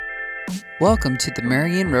Welcome to the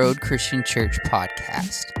Marion Road Christian Church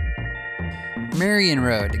podcast. Marion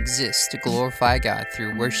Road exists to glorify God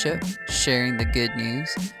through worship, sharing the good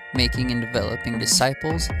news, making and developing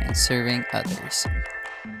disciples, and serving others.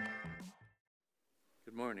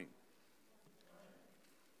 Good morning.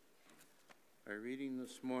 Our reading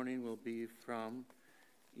this morning will be from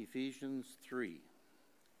Ephesians 3.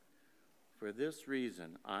 For this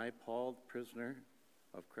reason, I, Paul, prisoner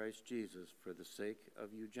of Christ Jesus, for the sake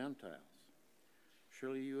of you Gentiles.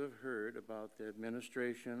 Surely you have heard about the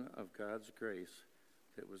administration of God's grace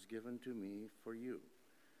that was given to me for you.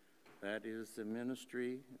 That is the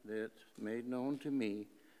ministry that made known to me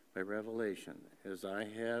by revelation, as I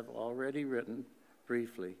have already written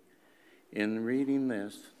briefly. In reading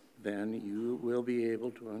this, then you will be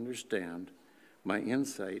able to understand my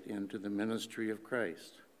insight into the ministry of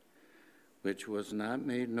Christ, which was not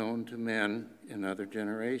made known to men in other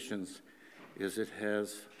generations, as it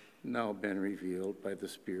has now been revealed by the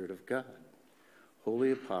Spirit of God,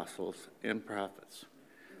 holy apostles and prophets.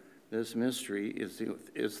 This mystery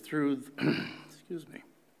is through,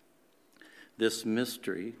 This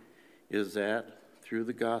mystery is that through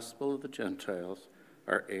the gospel of the Gentiles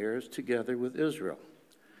are heirs together with Israel,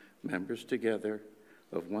 members together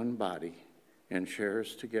of one body, and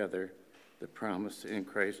sharers together the promise in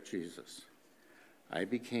Christ Jesus. I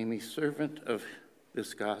became a servant of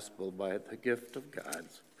this gospel by the gift of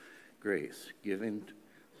God's grace, given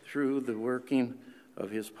through the working of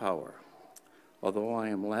his power. Although I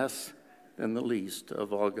am less than the least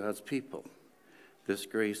of all God's people, this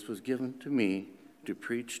grace was given to me to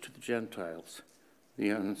preach to the Gentiles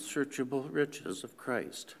the unsearchable riches of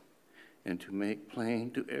Christ, and to make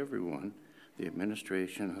plain to everyone the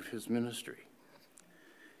administration of his ministry,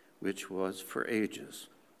 which was for ages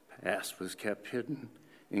past was kept hidden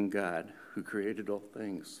in God, who created all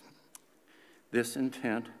things. This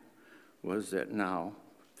intent was that now,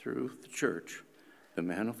 through the church, the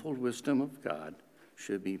manifold wisdom of God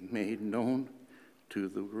should be made known to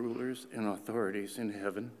the rulers and authorities in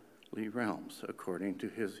heavenly realms, according to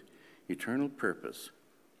his eternal purpose,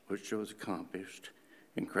 which was accomplished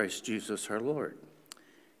in Christ Jesus our Lord.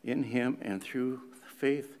 In him and through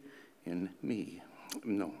faith in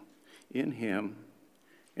him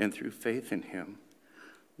and through faith in him,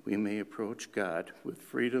 we may approach God with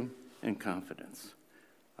freedom and confidence.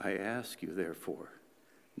 I ask you, therefore,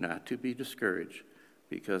 not to be discouraged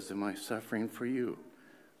because of my suffering for you,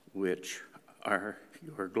 which are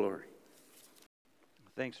your glory.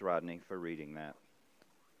 Thanks, Rodney, for reading that.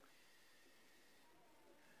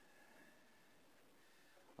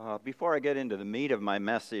 Before I get into the meat of my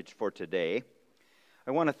message for today,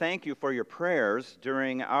 I want to thank you for your prayers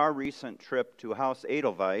during our recent trip to Haus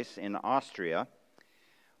Edelweiss in Austria,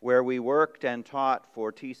 where we worked and taught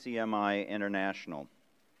for TCMI International.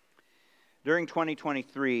 During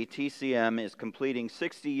 2023, TCM is completing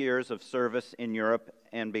 60 years of service in Europe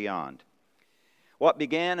and beyond. What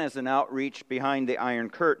began as an outreach behind the Iron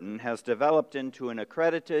Curtain has developed into an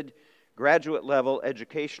accredited graduate-level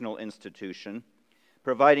educational institution,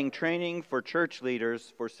 providing training for church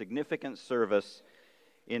leaders for significant service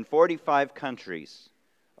in 45 countries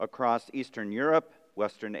across Eastern Europe,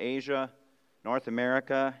 Western Asia, North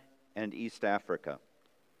America, and East Africa.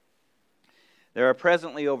 There are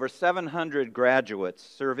presently over 700 graduates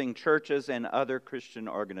serving churches and other Christian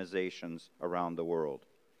organizations around the world.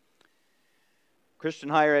 Christian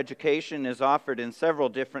higher education is offered in several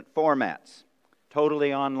different formats: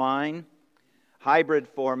 totally online, hybrid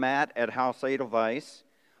format at Haus Edelweiss,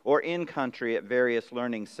 or in-country at various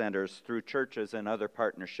learning centers through churches and other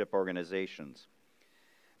partnership organizations.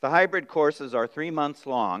 The hybrid courses are 3 months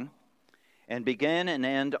long and begin and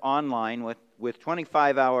end online with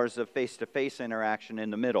 25 hours of face-to-face interaction in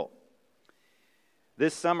the middle.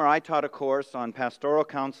 This summer, I taught a course on pastoral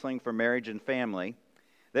counseling for marriage and family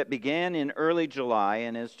that began in early July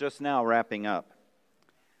and is just now wrapping up.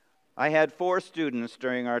 I had 4 students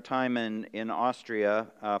during our time in Austria,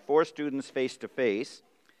 4 students face-to-face,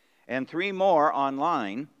 and 3 more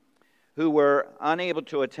online who were unable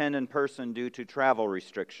to attend in person due to travel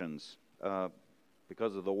restrictions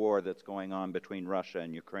because of the war that's going on between Russia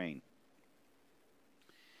and Ukraine.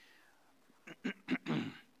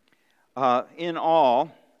 In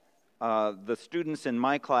all, the students in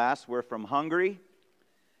my class were from Hungary,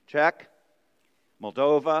 Czech,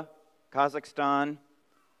 Moldova, Kazakhstan,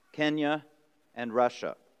 Kenya, and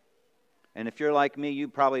Russia. And if you're like me, you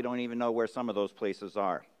probably don't even know where some of those places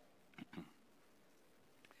are.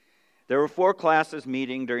 There were 4 classes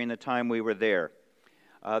meeting during the time we were there.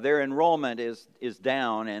 Their enrollment is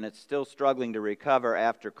down, and it's still struggling to recover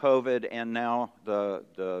after COVID and now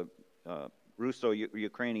the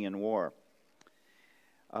Russo-Ukrainian War.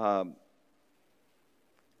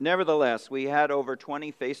 Nevertheless, we had over 20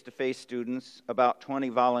 face-to-face students, about 20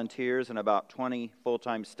 volunteers, and about 20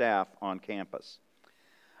 full-time staff on campus.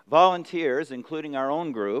 Volunteers, including our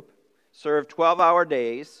own group, served 12-hour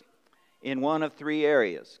days in one of three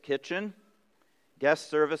areas: kitchen, guest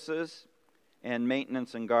services, and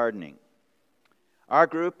maintenance and gardening. Our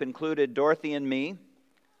group included Dorothy and me,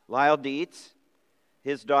 Lyle Dietz,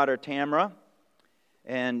 his daughter Tamara,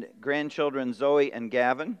 and grandchildren Zoe and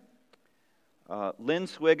Gavin, Lynn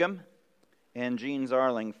Swigum, and Jean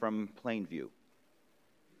Zarling from Plainview.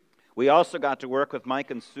 We also got to work with Mike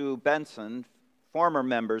and Sue Benson, former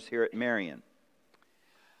members here at Marion.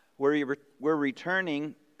 We're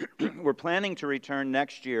returning, we're planning to return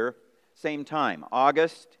next year, same time,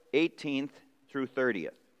 August 18th through 30th.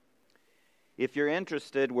 If you're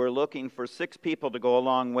interested, we're looking for 6 people to go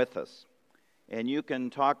along with us. And you can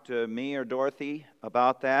talk to me or Dorothy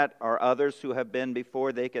about that, or others who have been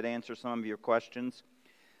before. They could answer some of your questions.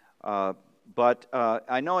 But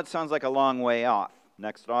I know it sounds like a long way off,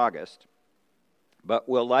 next August, but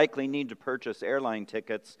we'll likely need to purchase airline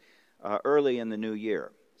tickets early in the new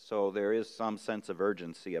year. So there is some sense of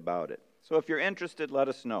urgency about it. So if you're interested, let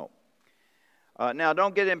us know. Now,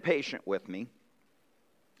 don't get impatient with me.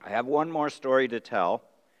 I have one more story to tell.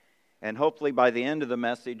 And hopefully by the end of the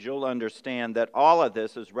message, you'll understand that all of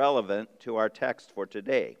this is relevant to our text for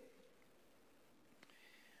today.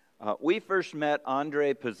 We first met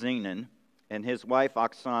Andrei Pazinin and his wife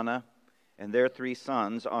Oksana and their 3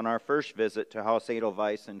 sons on our first visit to House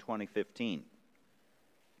Edelweiss in 2015.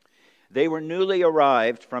 They were newly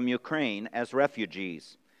arrived from Ukraine as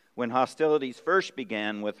refugees when hostilities first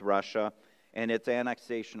began with Russia and its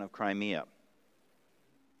annexation of Crimea.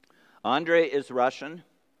 Andrei is Russian,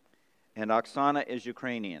 and Oksana is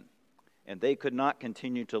Ukrainian, and they could not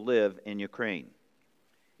continue to live in Ukraine,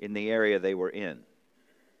 in the area they were in.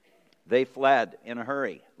 They fled in a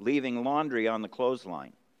hurry, leaving laundry on the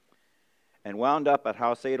clothesline, and wound up at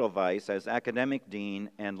House Edelweiss as academic dean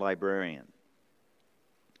and librarian.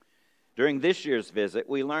 During this year's visit,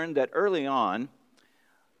 we learned that early on,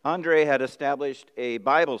 Andrei had established a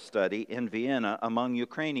Bible study in Vienna among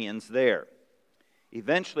Ukrainians there,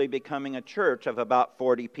 eventually becoming a church of about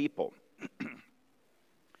 40 people.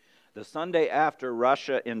 The Sunday after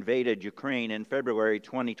Russia invaded Ukraine in February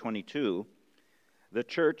 2022, the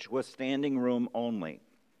church was standing room only.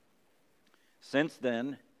 Since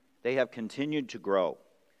then, they have continued to grow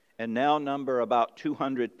and now number about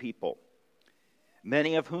 200 people,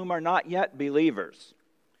 many of whom are not yet believers,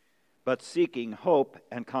 but seeking hope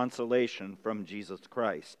and consolation from Jesus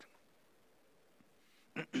Christ.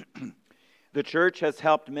 The church has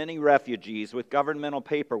helped many refugees with governmental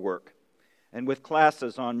paperwork and with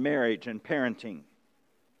classes on marriage and parenting,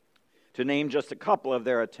 to name just a couple of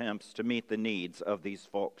their attempts to meet the needs of these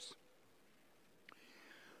folks.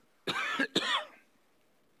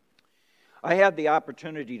 I had the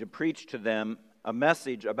opportunity to preach to them a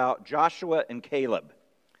message about Joshua and Caleb,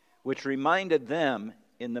 which reminded them,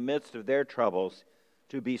 in the midst of their troubles,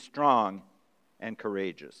 to be strong and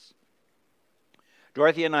courageous.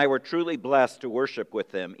 Dorothy and I were truly blessed to worship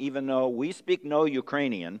with them, even though we speak no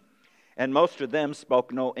Ukrainian, and most of them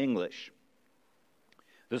spoke no English.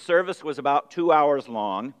 The service was about 2 hours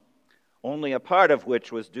long, only a part of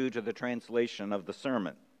which was due to the translation of the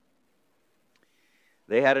sermon.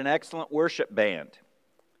 They had an excellent worship band,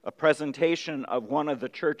 a presentation of one of the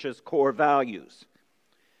church's core values,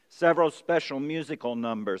 several special musical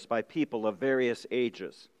numbers by people of various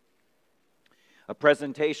ages, a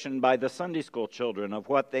presentation by the Sunday school children of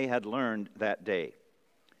what they had learned that day,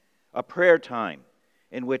 a prayer time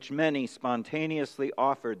in which many spontaneously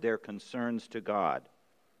offered their concerns to God.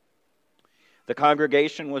 The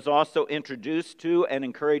congregation was also introduced to and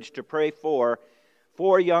encouraged to pray for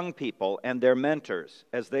 4 young people and their mentors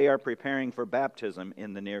as they are preparing for baptism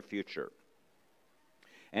in the near future.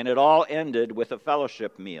 And it all ended with a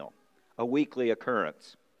fellowship meal, a weekly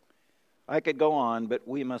occurrence. I could go on, but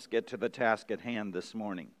we must get to the task at hand this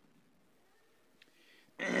morning.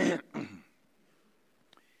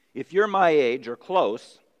 If you're my age or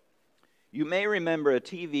close, you may remember a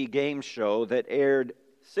TV game show that aired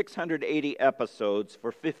 680 episodes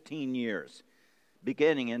for 15 years,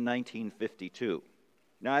 beginning in 1952.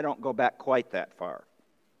 Now, I don't go back quite that far.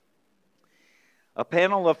 A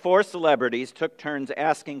panel of 4 celebrities took turns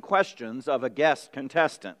asking questions of a guest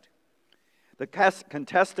contestant. The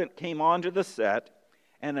contestant came onto the set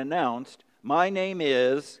and announced, "My name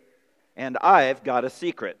is, and I've got a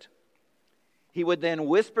secret." He would then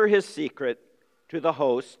whisper his secret to the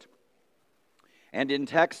host, And in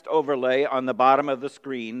text overlay on the bottom of the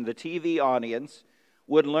screen, the TV audience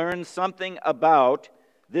would learn something about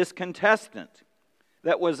this contestant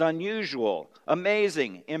that was unusual,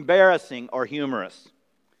 amazing, embarrassing, or humorous.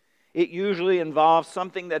 It usually involves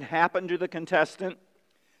something that happened to the contestant,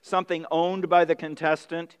 something owned by the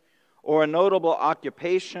contestant, or a notable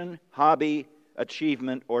occupation, hobby,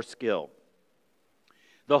 achievement, or skill.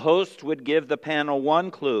 The host would give the panel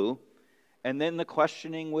one clue, and then the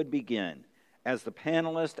questioning would begin as the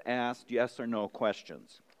panelists asked yes or no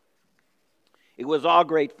questions. It was all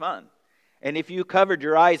great fun, and if you covered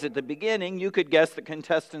your eyes at the beginning, you could guess the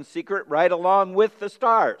contestant's secret right along with the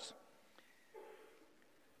stars.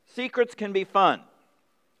 Secrets can be fun,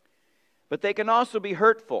 but they can also be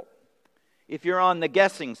hurtful if you're on the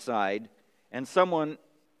guessing side and someone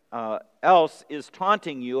else is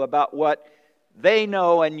taunting you about what they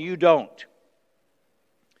know and you don't.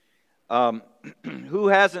 Who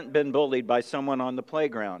hasn't been bullied by someone on the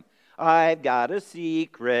playground? I've got a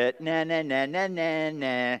secret, na na na na na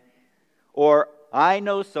na. Or, I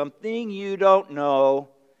know something you don't know.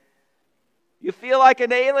 You feel like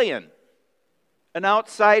an alien, an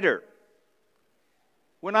outsider.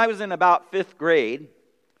 When I was in about 5th grade,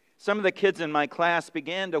 some of the kids in my class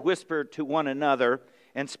began to whisper to one another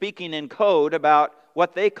and speaking in code about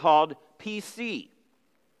what they called PC.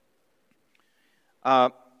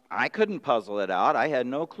 I couldn't puzzle it out. I had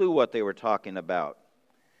no clue what they were talking about.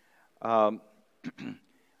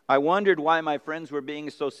 I wondered why my friends were being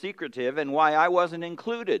so secretive and why I wasn't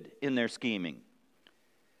included in their scheming.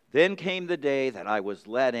 Then came the day that I was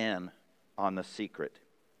let in on the secret.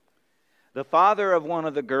 The father of one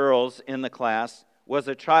of the girls in the class was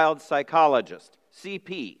a child psychologist,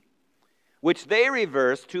 CP, which they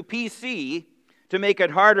reversed to PC to make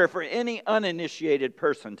it harder for any uninitiated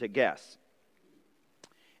person to guess.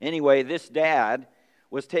 Anyway, this dad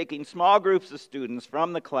was taking small groups of students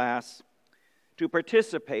from the class to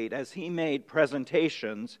participate as he made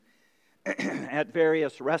presentations at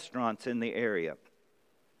various restaurants in the area.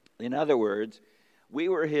 In other words, we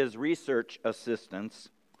were his research assistants,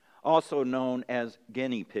 also known as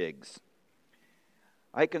guinea pigs.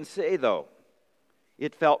 I can say, though,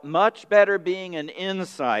 it felt much better being an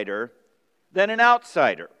insider than an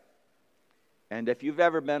outsider. And if you've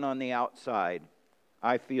ever been on the outside,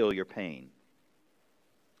 I feel your pain.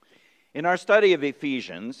 In our study of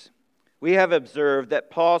Ephesians, we have observed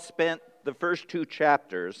that Paul spent the first 2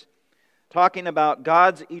 chapters talking about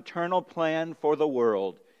God's eternal plan for the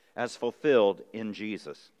world as fulfilled in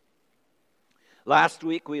Jesus. Last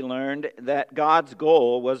week we learned that God's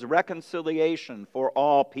goal was reconciliation for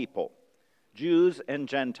all people, Jews and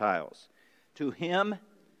Gentiles, to Him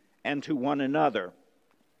and to one another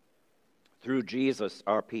through Jesus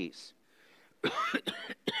our peace.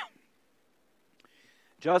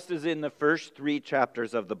 Just as in the first 3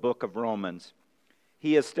 chapters of the book of Romans,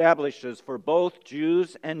 he establishes for both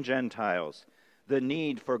Jews and Gentiles the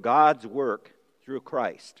need for God's work through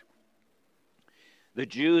Christ. The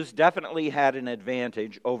Jews definitely had an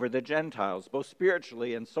advantage over the Gentiles, both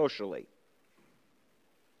spiritually and socially.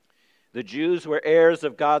 The Jews were heirs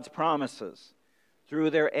of God's promises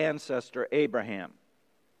through their ancestor Abraham,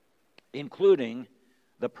 including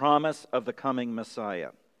the promise of the coming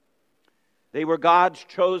Messiah. They were God's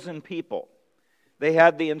chosen people. They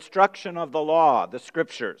had the instruction of the law, the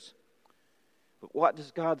scriptures. But what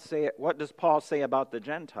does God say? What does Paul say about the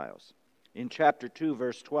Gentiles? In chapter 2,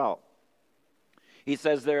 verse 12. He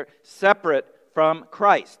says they're separate from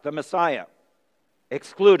Christ, the Messiah,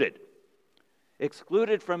 excluded.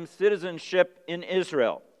 Excluded from citizenship in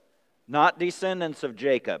Israel, not descendants of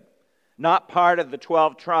Jacob, not part of the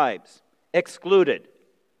 12 tribes, excluded.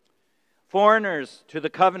 Foreigners to the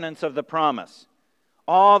covenants of the promise.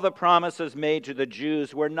 All the promises made to the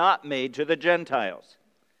Jews were not made to the Gentiles.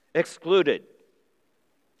 Excluded.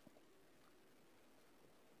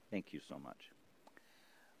 Thank you so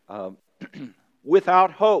much.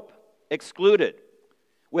 Without hope. Excluded.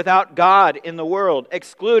 Without God in the world.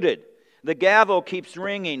 Excluded. The gavel keeps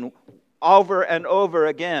ringing over and over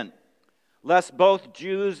again, lest both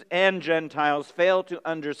Jews and Gentiles fail to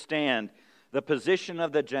understand the position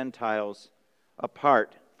of the Gentiles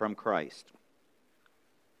apart from Christ.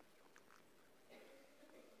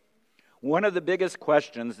 One of the biggest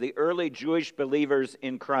questions the early Jewish believers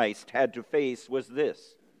in Christ had to face was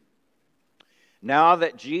this: now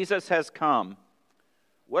that Jesus has come,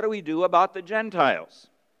 what do we do about the Gentiles?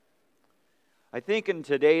 I think in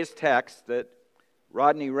today's text that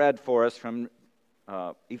Rodney read for us from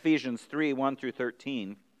Ephesians 3, 1 through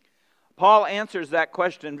 13, Paul answers that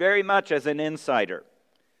question very much as an insider,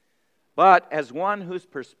 but as one whose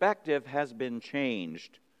perspective has been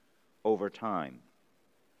changed over time.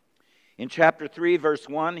 In chapter 3, verse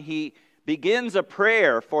 1, he begins a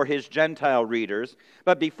prayer for his Gentile readers,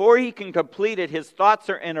 but before he can complete it, his thoughts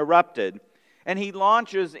are interrupted, and he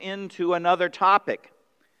launches into another topic.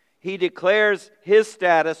 He declares his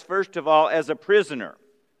status, first of all, as a prisoner.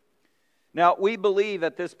 Now, we believe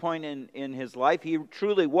at this point in his life, he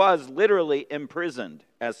truly was literally imprisoned,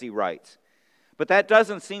 as he writes. But that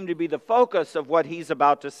doesn't seem to be the focus of what he's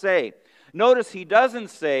about to say. Notice he doesn't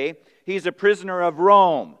say he's a prisoner of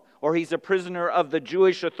Rome, or he's a prisoner of the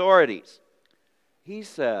Jewish authorities. He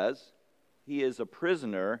says he is a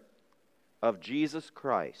prisoner of Jesus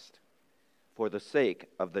Christ for the sake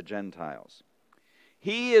of the Gentiles.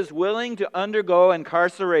 He is willing to undergo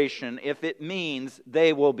incarceration if it means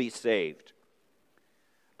they will be saved.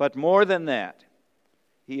 But more than that,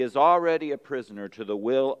 he is already a prisoner to the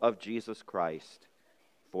will of Jesus Christ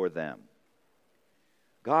for them.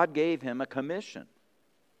 God gave him a commission,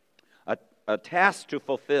 a task to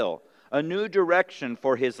fulfill, a new direction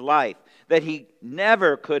for his life that he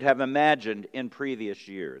never could have imagined in previous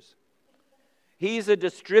years. He's a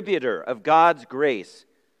distributor of God's grace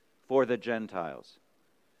for the Gentiles.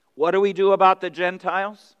 What do we do about the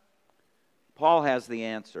Gentiles? Paul has the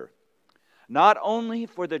answer. Not only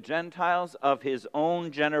for the Gentiles of his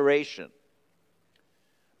own generation,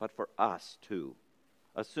 but for us too,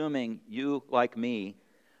 assuming you, like me,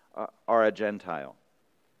 are a Gentile.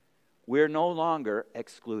 We're no longer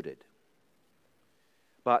excluded,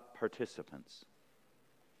 but participants.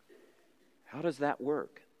 How does that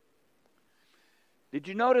work? Did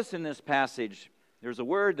you notice in this passage, there's a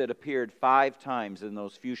word that appeared 5 times in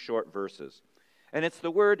those few short verses, and it's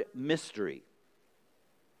the word mystery.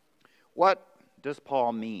 What does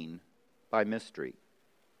Paul mean by mystery?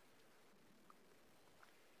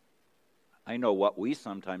 I know what we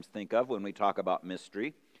sometimes think of when we talk about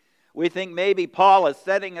mystery. We think maybe Paul is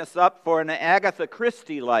setting us up for an Agatha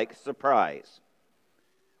Christie-like surprise.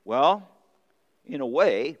 Well, in a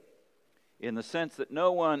way, in the sense that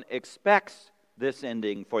no one expects this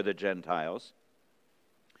ending for the Gentiles.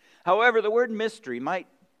 However, the word mystery might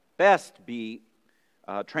best be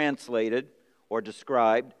translated or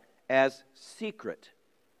described as secret.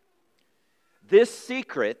 This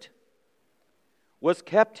secret was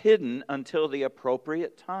kept hidden until the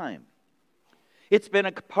appropriate time. It's been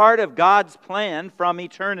a part of God's plan from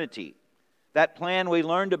eternity. That plan we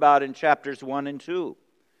learned about in chapters 1 and 2.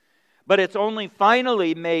 But it's only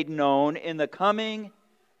finally made known in the coming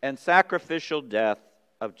and sacrificial death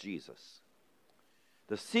of Jesus.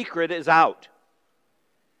 The secret is out,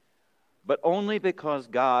 but only because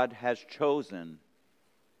God has chosen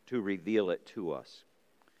to reveal it to us.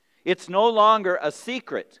 It's no longer a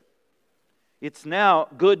secret. It's now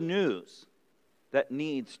good news that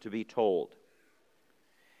needs to be told.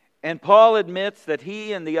 And Paul admits that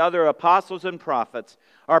he and the other apostles and prophets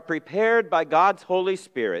are prepared by God's Holy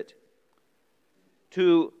Spirit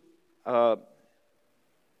to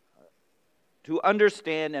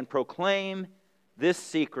understand and proclaim this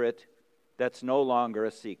secret that's no longer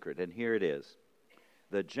a secret. And here it is.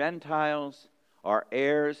 The Gentiles are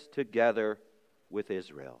heirs together with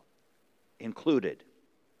Israel, included.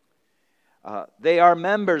 They are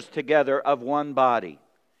members together of one body,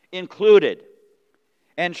 included,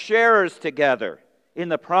 and sharers together in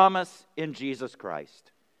the promise in Jesus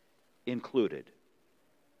Christ, included.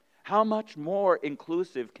 How much more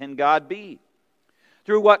inclusive can God be?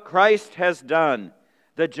 Through what Christ has done,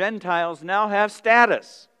 the Gentiles now have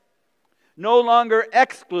status. No longer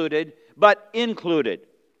excluded, but included.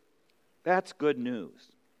 That's good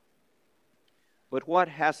news. But what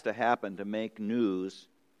has to happen to make news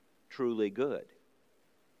truly good?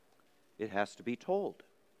 It has to be told.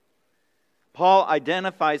 Paul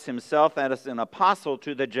identifies himself as an apostle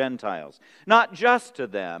to the Gentiles, not just to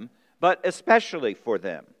them, but especially for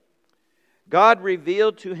them. God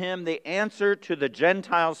revealed to him the answer to the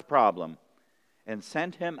Gentiles' problem and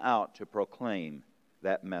sent him out to proclaim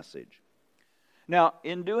that message. Now,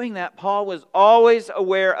 in doing that, Paul was always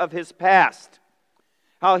aware of his past,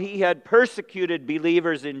 how he had persecuted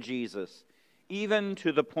believers in Jesus, even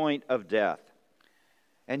to the point of death.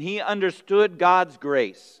 And he understood God's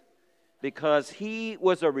grace because he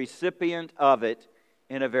was a recipient of it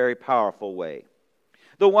in a very powerful way.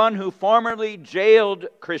 The one who formerly jailed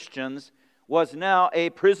Christians was now a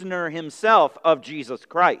prisoner himself of Jesus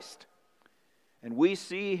Christ. And we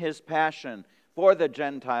see his passion for the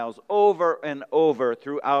Gentiles over and over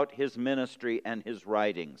throughout his ministry and his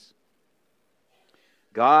writings.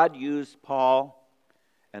 God used Paul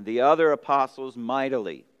and the other apostles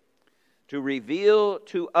mightily to reveal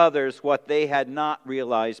to others what they had not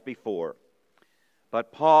realized before.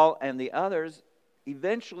 But Paul and the others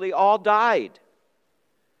eventually all died.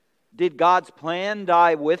 Did God's plan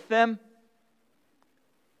die with them?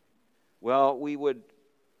 Well, we would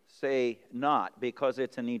say not, because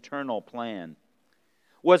it's an eternal plan.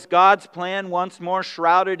 Was God's plan once more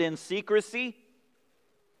shrouded in secrecy,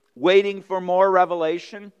 waiting for more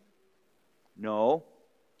revelation? No.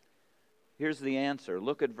 Here's the answer.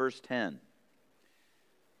 Look at verse 10.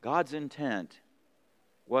 God's intent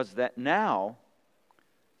was that now,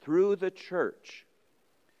 through the church,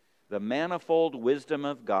 the manifold wisdom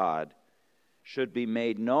of God should be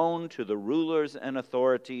made known to the rulers and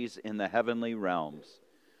authorities in the heavenly realms,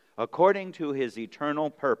 according to His eternal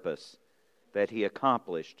purpose that He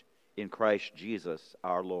accomplished in Christ Jesus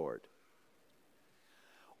our Lord.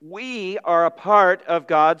 We are a part of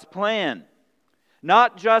God's plan,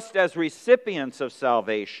 not just as recipients of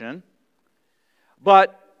salvation,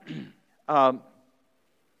 but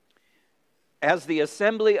as the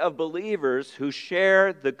assembly of believers who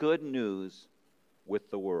share the good news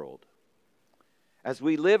with the world. As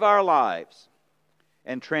we live our lives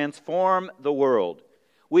and transform the world,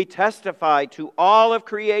 we testify to all of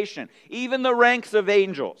creation, even the ranks of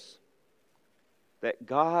angels, that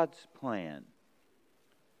God's plan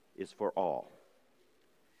is for all.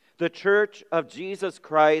 The Church of Jesus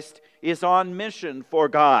Christ is on mission for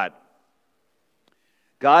God.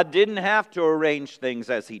 God didn't have to arrange things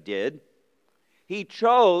as He did. He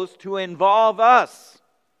chose to involve us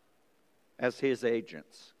as His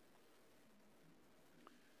agents.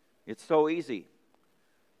 It's so easy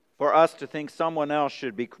for us to think someone else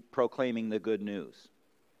should be proclaiming the good news.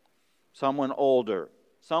 Someone older,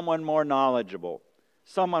 someone more knowledgeable,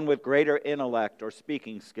 someone with greater intellect or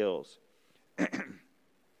speaking skills,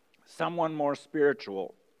 someone more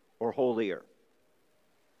spiritual or holier.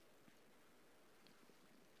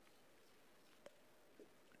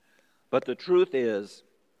 But the truth is,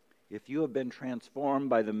 if you have been transformed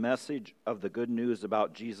by the message of the good news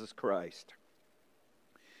about Jesus Christ,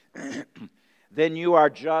 then you are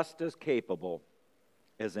just as capable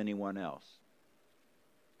as anyone else.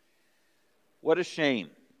 What a shame,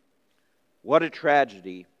 what a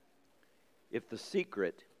tragedy if the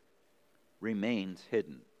secret remains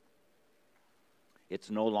hidden. It's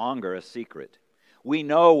no longer a secret. We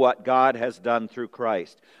know what God has done through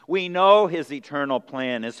Christ. We know His eternal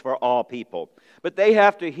plan is for all people. But they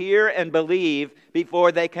have to hear and believe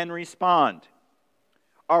before they can respond.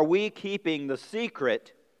 Are we keeping the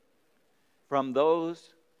secret from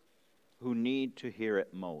those who need to hear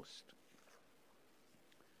it most?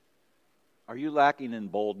 Are you lacking in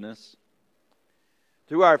boldness?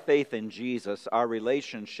 Through our faith in Jesus, our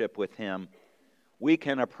relationship with Him, we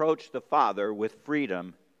can approach the Father with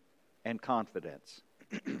freedom and confidence.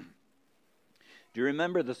 Do you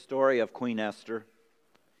remember the story of Queen Esther?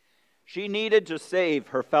 She needed to save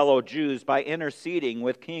her fellow Jews by interceding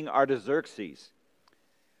with King Artaxerxes.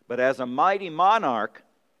 But as a mighty monarch,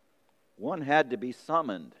 one had to be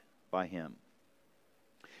summoned by him.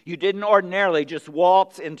 You didn't ordinarily just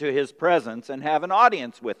waltz into his presence and have an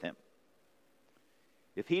audience with him.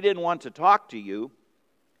 If he didn't want to talk to you,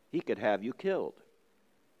 he could have you killed.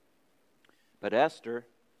 But Esther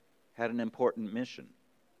had an important mission.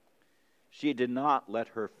 She did not let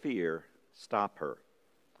her fear stop her.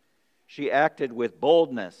 She acted with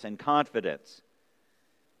boldness and confidence.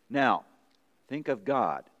 Now, think of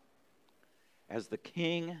God as the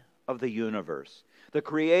King of the universe, the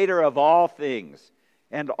creator of all things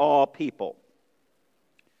and all people.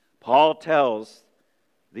 Paul tells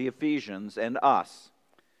the Ephesians and us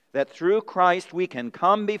that through Christ we can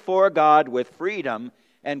come before God with freedom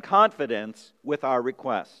and confidence with our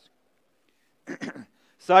request.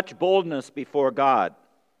 Such boldness before God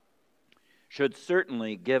should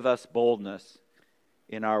certainly give us boldness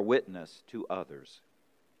in our witness to others.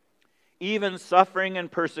 Even suffering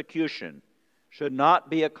and persecution should not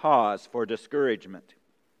be a cause for discouragement,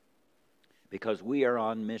 because we are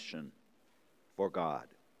on mission for God.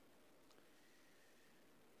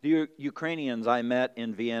 The Ukrainians I met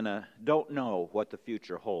in Vienna don't know what the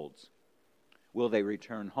future holds. Will they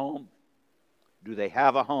return home? Do they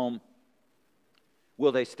have a home?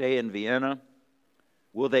 Will they stay in Vienna?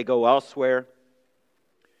 Will they go elsewhere?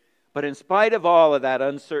 But in spite of all of that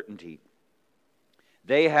uncertainty,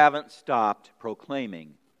 they haven't stopped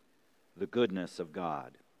proclaiming the goodness of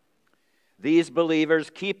God. These believers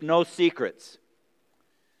keep no secrets,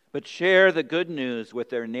 but share the good news with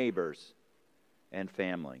their neighbors and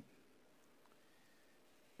family.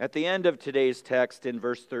 At the end of today's text in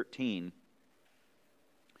verse 13,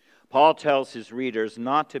 Paul tells his readers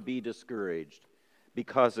not to be discouraged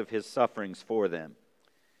because of his sufferings for them,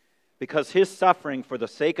 because his suffering for the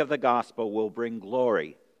sake of the gospel will bring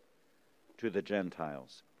glory to the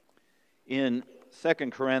Gentiles. In 2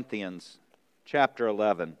 Corinthians chapter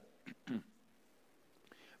 11,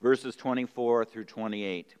 verses 24 through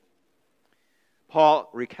 28, Paul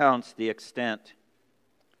recounts the extent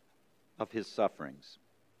of his sufferings.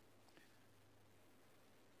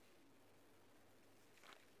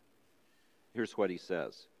 Here's what he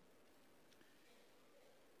says.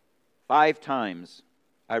 5 times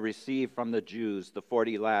I received from the Jews the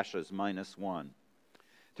 40 lashes minus 1.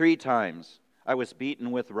 3 times I was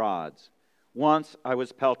beaten with rods. Once I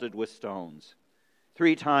was pelted with stones.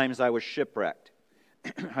 3 times I was shipwrecked.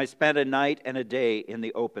 I spent a night and a day in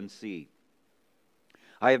the open sea.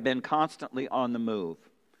 I have been constantly on the move.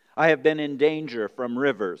 I have been in danger from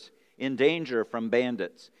rivers, in danger from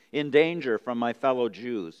bandits, in danger from my fellow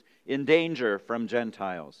Jews, in danger from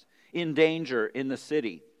Gentiles, in danger in the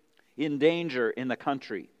city, in danger in the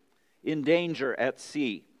country, in danger at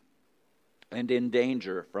sea, and in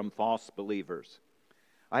danger from false believers.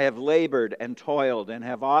 I have labored and toiled and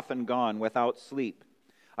have often gone without sleep.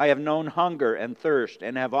 I have known hunger and thirst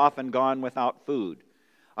and have often gone without food.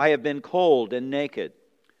 I have been cold and naked.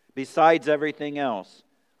 Besides everything else,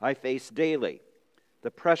 I face daily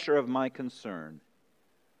the pressure of my concern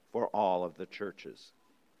for all of the churches.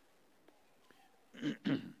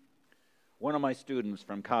 One of my students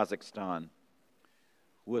from Kazakhstan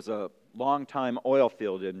was a longtime oil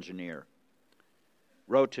field engineer,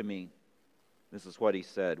 wrote to me. This is what he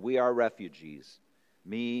said. We are refugees,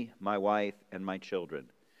 me, my wife, and my children.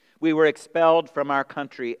 We were expelled from our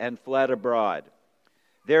country and fled abroad.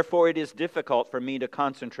 Therefore, it is difficult for me to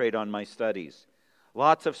concentrate on my studies.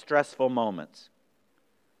 Lots of stressful moments.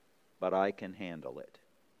 But I can handle it.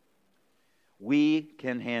 We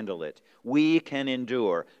can handle it. We can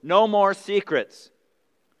endure. No more secrets.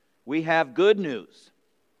 We have good news,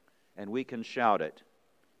 and we can shout it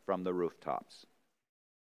from the rooftops.